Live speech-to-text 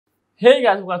Hey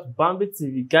guys, welcome to Bambi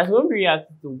TV. Guys, we're going to be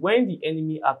reacting to when the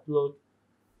enemy upload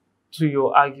to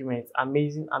your argument.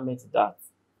 Amazing Ahmed Deedat.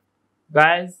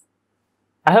 Guys,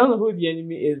 I don't know who the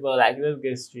enemy is, but like, let's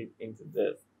get straight into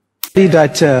this.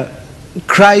 That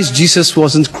Christ Jesus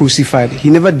wasn't crucified.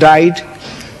 He never died.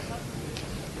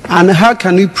 And how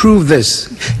can we prove this?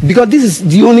 Because this is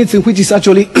the only thing which is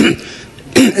actually,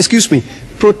 excuse me,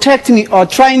 protecting me or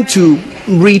trying to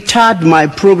retard my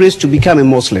progress to become a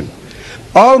Muslim.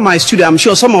 All my students, I'm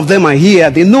sure some of them are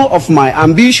here, they know of my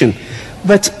ambition.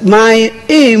 But my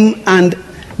aim and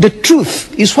the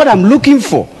truth is what I'm looking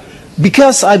for.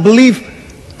 Because I believe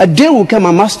a day will come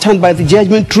I must stand by the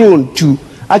judgment throne to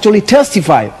actually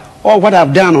testify all what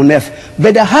I've done on earth.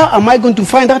 But how am I going to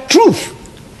find that truth?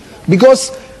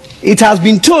 Because it has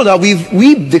been told that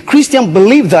we the Christians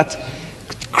believe that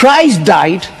Christ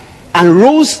died and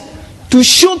rose to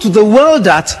show to the world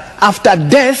that after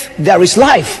death there is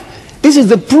life. This is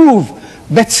the proof.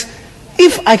 But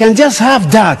if I can just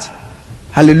have that,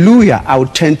 hallelujah, I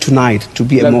would turn tonight to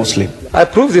be a Muslim. I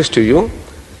prove this to you.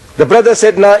 The brother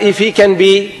said, now if he can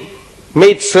be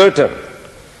made certain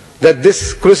that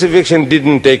this crucifixion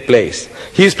didn't take place,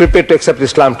 he is prepared to accept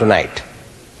Islam tonight.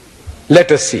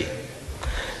 Let us see.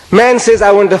 Man says,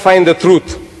 I want to find the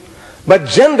truth. But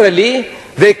generally,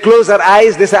 they close their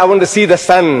eyes, they say, I want to see the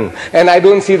sun. And I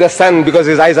don't see the sun because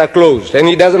his eyes are closed. And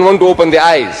he doesn't want to open the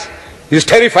eyes. He's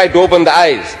terrified to open the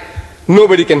eyes.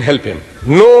 Nobody can help him.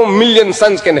 No million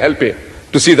suns can help him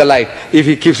to see the light if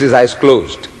he keeps his eyes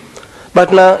closed.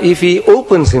 But now, if he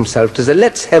opens himself to say,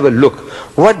 let's have a look.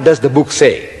 What does the book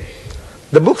say?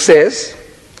 The book says,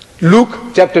 Luke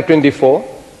chapter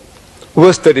 24,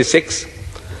 verse 36,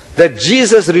 that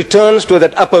Jesus returns to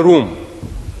that upper room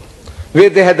where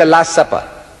they had the Last Supper.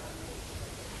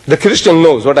 The Christian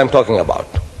knows what I'm talking about.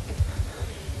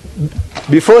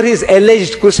 Before his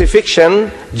alleged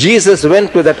crucifixion, Jesus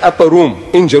went to that upper room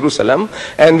in Jerusalem,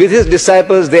 and with his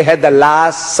disciples they had the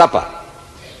Last Supper.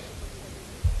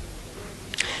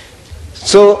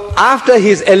 So after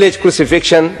his alleged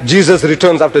crucifixion, Jesus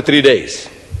returns after 3 days.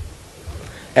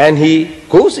 And he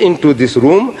goes into this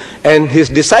room, and his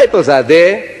disciples are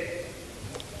there,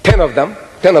 10 of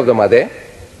them are there.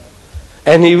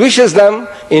 And he wishes them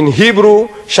in Hebrew,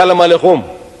 Shalom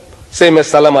Aleichem, same as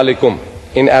Salam Alaikum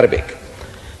in Arabic.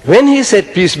 When he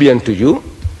said, peace be unto you,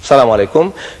 Salam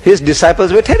Alaikum, his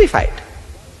disciples were terrified.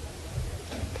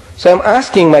 So I'm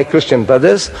asking my Christian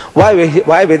brothers, why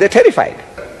were they terrified?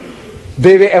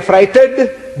 They were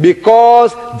affrighted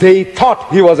because they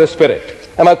thought he was a spirit.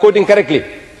 Am I quoting correctly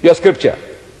your scripture?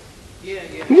 Yeah.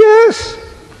 Yes.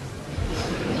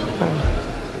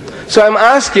 So I'm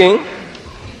asking,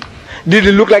 did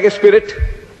he look like a spirit?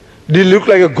 Did he look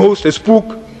like a ghost, a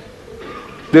spook?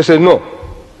 They said no.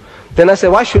 Then I said,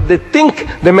 why should they think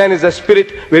the man is a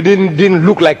spirit when he didn't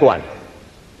look like one?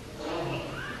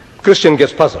 Christian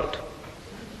gets puzzled.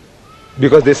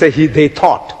 Because they say they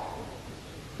thought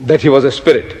that he was a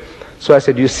spirit. So I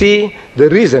said, you see, the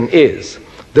reason is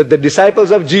that the disciples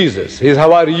of Jesus, his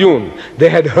Hawariyun, they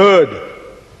had heard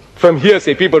from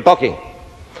hearsay, people talking,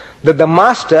 that the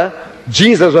master,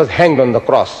 Jesus, was hanged on the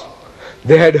cross.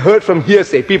 They had heard from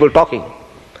hearsay, people talking,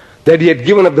 that he had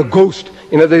given up the ghost.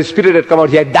 In other words, his spirit had come out,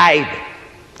 he had died.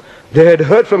 They had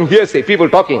heard from hearsay, people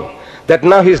talking, that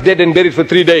now he is dead and buried for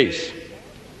 3 days.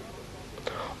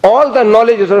 All the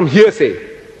knowledge is from hearsay,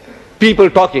 people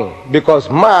talking, because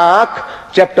Mark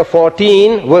chapter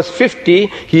 14 verse 50,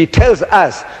 he tells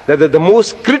us that at the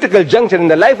most critical juncture in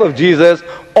the life of Jesus,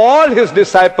 all his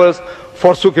disciples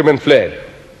forsook him and fled.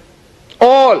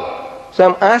 All. So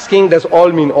I'm asking, does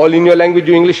all mean all in your language,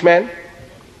 you Englishman?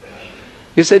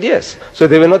 He said yes. So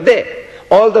they were not there.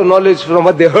 All the knowledge from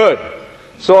what they heard.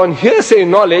 So on hearsay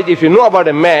knowledge, if you know about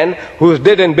a man who is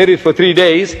dead and buried for 3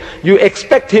 days, you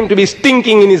expect him to be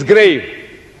stinking in his grave.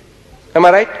 Am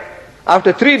I right?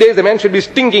 After 3 days, the man should be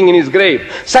stinking in his grave.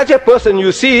 Such a person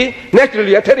you see,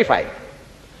 naturally you are terrified.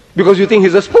 Because you think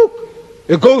he's a spook,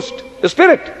 a ghost, a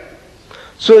spirit.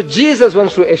 So Jesus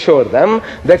wants to assure them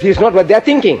that he's not what they are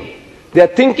thinking. They are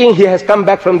thinking he has come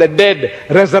back from the dead,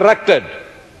 resurrected.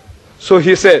 So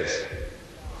he says,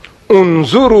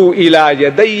 Unzuru ila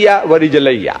yadayya wa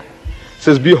rijlayya.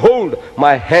 Says, behold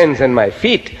my hands and my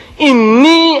feet.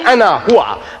 Inni ana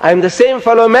huwa. I am the same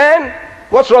fellow man.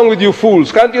 What's wrong with you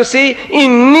fools? Can't you see?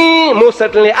 Inni, most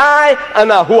certainly I,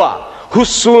 ana huwa.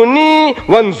 Husuni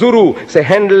wanzuru. Say,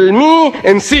 handle me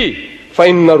and see.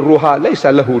 فَإِنَّ الرُّوحَ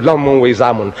لَيْسَ لَهُ لَمٌ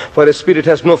وَإِزَامٌ. For a spirit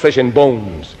has no flesh and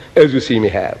bones, as you see me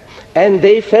have. And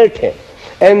they felt him.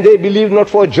 And they believed not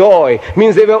for joy.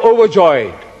 Means they were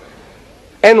overjoyed.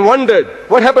 And wondered,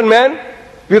 what happened, man?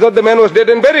 We thought the man was dead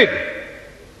and buried.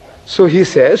 So he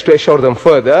says, to assure them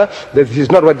further that this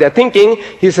is not what they're thinking,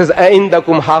 he says,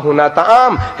 أَإِنْدَكُمْ هَاهُنَا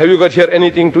طَعَامٌ, have you got here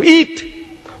anything to eat?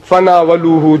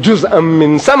 فَنَاوَلُوهُ جُزْءًا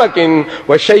مِّن سَمَكٍ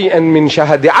وَشَيْئًا مِّن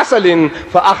شَهَدِ عَسَلٍ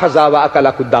فَأَخَذَا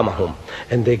وَأَكَلَ قُدَّامَهُم.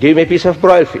 And they gave him a piece of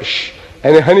broiled fish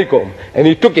and a honeycomb, and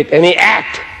he took it and he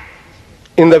ate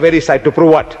in the very sight. To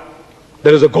prove what?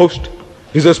 There is a ghost,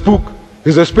 he's a spook,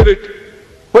 he's a spirit.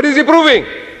 What is he proving?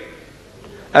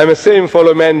 I'm a same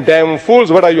fellow man, damn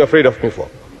fools, what are you afraid of me for?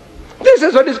 This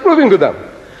is what he's proving to them.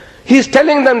 He's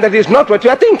telling them that he's not what you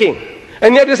are thinking.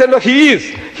 And yet you said, no, he is.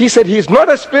 He said he's not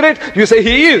a spirit, you say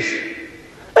he is.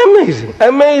 Amazing,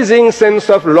 amazing sense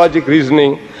of logic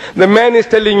reasoning. The man is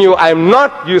telling you, I'm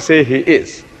not, you say he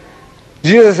is.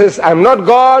 Jesus says, I'm not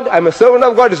God, I'm a servant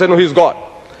of God, you say, no, he's God.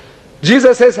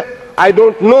 Jesus says, I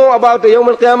don't know about the Yawm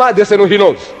al-Qiyamah, they say, no, he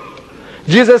knows.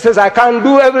 Jesus says, I can't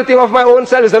do everything of my own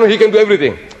self, they say, no, he can do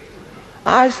everything.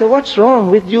 I say, what's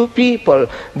wrong with you people?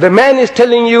 The man is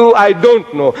telling you, I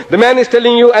don't know. The man is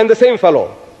telling you, I'm the same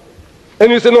fellow.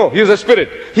 And you say, no, he's a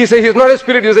spirit. He says, he's not a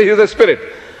spirit, you say, he's a spirit.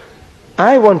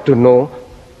 I want to know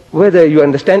whether you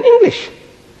understand English.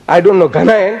 I don't know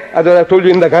Ghanaian, otherwise I've told you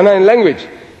in the Ghanaian language.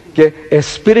 Okay? A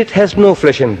spirit has no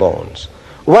flesh and bones.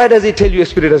 Why does he tell you a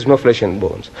spirit has no flesh and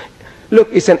bones? Look,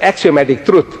 it's an axiomatic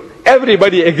truth.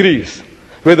 Everybody agrees.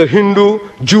 Whether Hindu,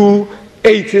 Jew,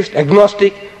 atheist,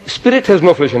 agnostic, spirit has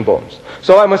no flesh and bones.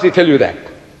 So why must he tell you that?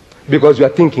 Because you are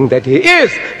thinking that he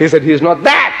is. He said he is not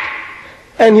that.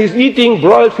 And he's eating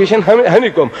broiled fish and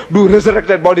honeycomb. Do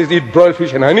resurrected bodies eat broiled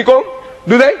fish and honeycomb?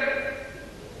 Do they?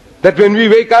 That when we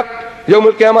wake up, Yawm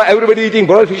al-Qiyamah, everybody eating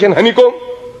broiled fish and honeycomb?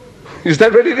 Is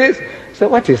that what it is? So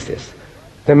what is this?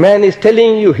 The man is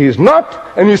telling you he is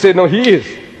not, and you say, no, he is.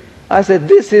 I said,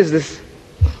 this is this.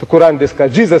 The Quran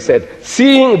discussed. Jesus said,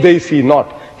 seeing they see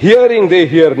not, hearing they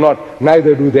hear not,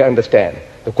 neither do they understand.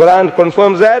 The Quran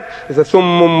confirms that. It's a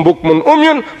summum bukmun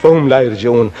umyun fahum la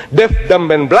yarji'un. Deaf,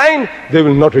 dumb and blind, they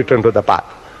will not return to the path.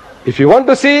 If you want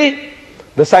to see,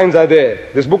 the signs are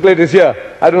there. This booklet is here.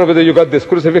 I don't know whether you got this,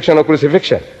 crucifixion or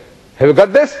crucifixion. Have you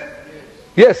got this?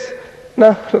 Yes.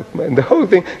 Now, look, man, the whole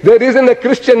thing. There isn't a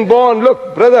Christian born.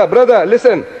 Look, brother,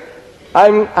 listen.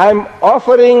 I'm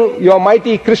offering your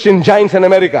mighty Christian giants in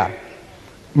America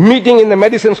meeting in the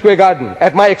Madison Square Garden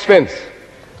at my expense.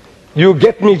 You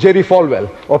get me Jerry Falwell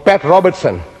or Pat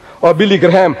Robertson or Billy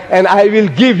Graham, and I will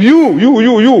give you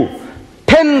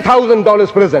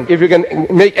 $10,000 present. If you can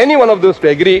make any one of those to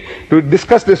agree to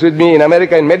discuss this with me in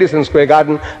America in Madison Square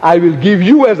Garden, I will give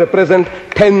you as a present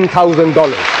 $10,000.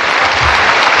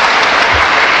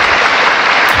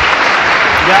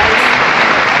 Guys,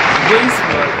 this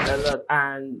was a lot,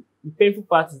 and the painful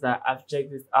part is that I've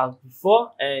checked this out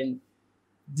before, and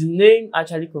the name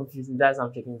actually confused me. That's why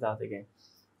I'm checking it out again.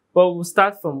 But we'll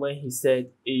start from when he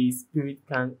said a spirit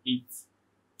can eat,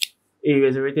 a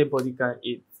resurrected body can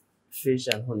eat fish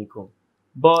and honeycomb.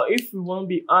 But if we want to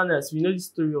be honest, we know the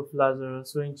story of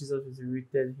Lazarus when Jesus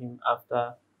resurrected him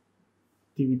after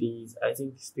 3 days. I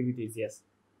think it's 3 days, yes.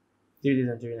 3 days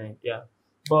and 3 nights, yeah.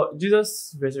 But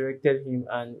Jesus resurrected him,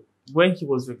 and when he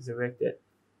was resurrected,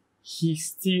 he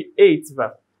still ate,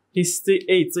 but he still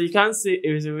ate. So you can't say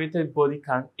a resurrected body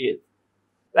can't eat.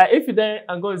 Like if you die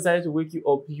and God decided to wake you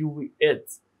up, you will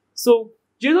eat. So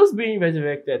Jesus being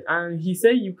resurrected, and he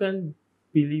said you can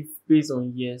believe based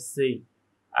on hearsay.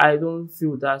 I don't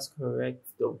feel that's correct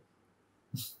though.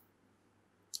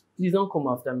 Please don't come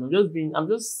after me. I'm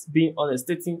just being honest,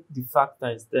 stating the fact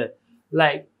that is there.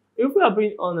 Like, if we are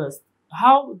being honest,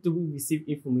 how do we receive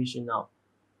information now?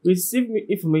 We receive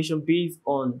information based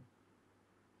on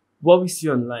what we see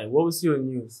online, what we see on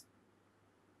news.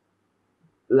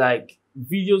 Like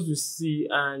videos we see,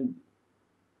 and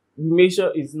we make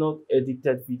sure it's not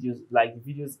edited videos, like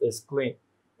the videos explain.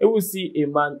 If we see a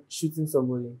man shooting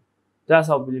somebody, that's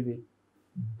how we believe it.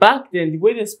 Back then, the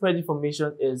way they spread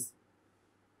information is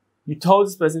you told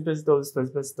this person, person told this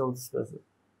person, person told this person.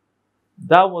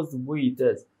 That was the way it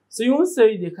is. So you won't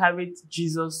say they carried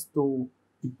Jesus to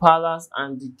the palace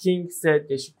and the king said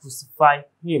they should crucify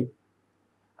him.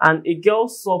 And a girl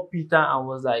saw Peter and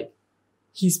was like,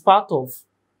 he's part of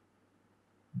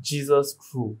Jesus'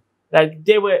 crew. Like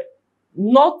they were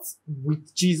not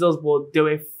with Jesus, but they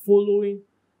were following.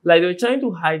 Like they were trying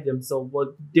to hide themselves,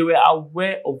 but they were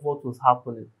aware of what was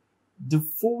happening. The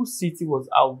full city was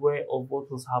aware of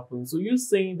what was happening. So you're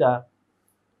saying that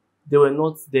they were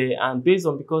not there, and based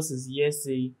on because it's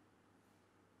hearsay,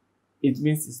 it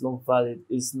means it's not valid.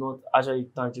 It's not actually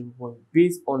tangible point.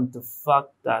 Based on the fact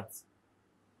that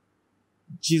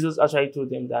Jesus actually told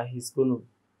them that he's going to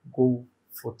go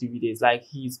for 3 days. Like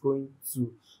he's going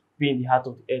to be in the heart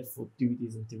of the earth for 3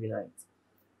 days and 3 nights.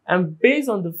 And based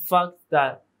on the fact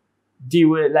that they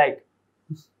were like,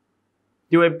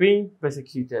 they were being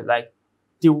persecuted. Like,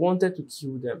 they wanted to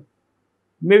kill them.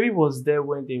 Mary was there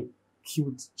when they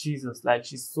killed Jesus. Like,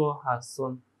 she saw her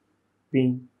son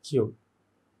being killed.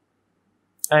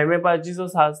 I remember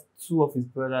Jesus has two of his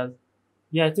brothers.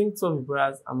 Yeah, I think two of his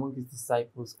brothers among his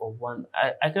disciples, or one.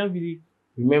 I can't really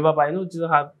remember, but I know Jesus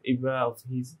had a brother of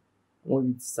his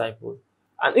among his disciples.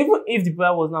 And even if the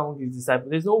brother was not among his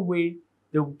disciples, there's no way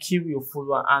they will kill your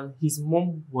follower. And his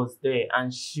mom was there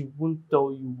and she won't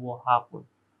tell you what happened.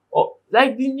 Or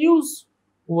like, the news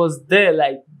was there,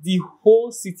 like the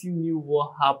whole city knew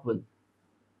what happened.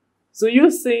 So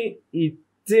you're saying it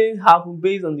didn't happen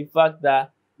based on the fact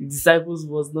that the disciples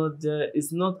was not there,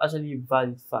 it's not actually a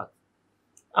valid fact.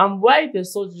 And why they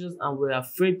saw Jesus and were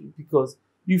afraid? Because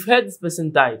you've heard this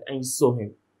person died and you saw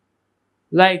him.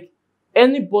 Like,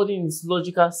 anybody in its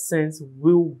logical sense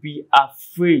will be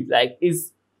afraid. Like,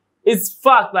 it's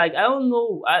fact. Like, I don't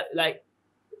know.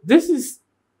 This is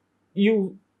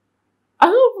you. I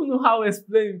don't even know how to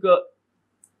explain it, because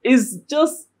it's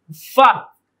just fact.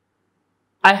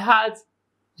 I heard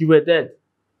you were dead.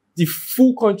 The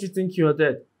full country think you're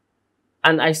dead.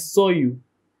 And I saw you.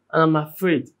 And I'm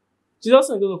afraid. Jesus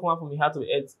is going to come out from the heart of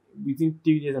the earth within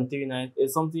 3 days and 3 nights.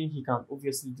 It's something he can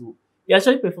obviously do. He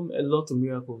actually performed a lot of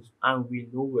miracles, and we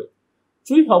know it.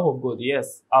 Through the help of God,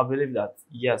 yes, I believe that.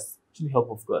 Yes, through the help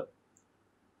of God.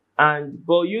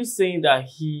 But you saying that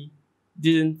he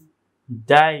didn't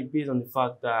die based on the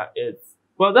fact that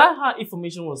well, that's how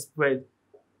information was spread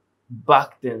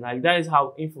back then. Like, that is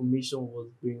how information was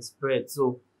being spread.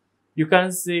 So you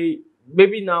can say,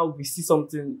 maybe now we see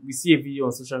something, we see a video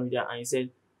on social media and you said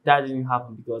that didn't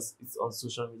happen because it's on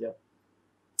social media.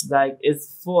 Like,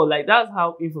 that's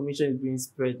how information is being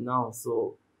spread now.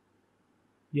 So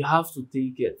you have to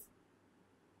take it.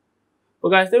 But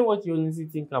guys, tell me what you honestly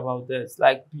think about this.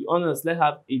 Like, be honest, let's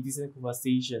have a decent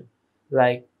conversation.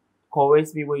 Like,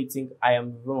 correct me where you think I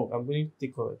am wrong. I'm going to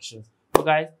take corrections. But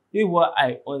guys, this is what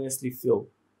I honestly feel.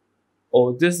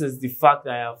 Or this is the fact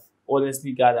that I have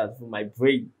honestly gathered from my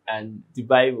brain and the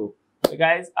Bible. So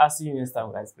guys, I'll see you next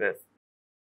time, guys. Best.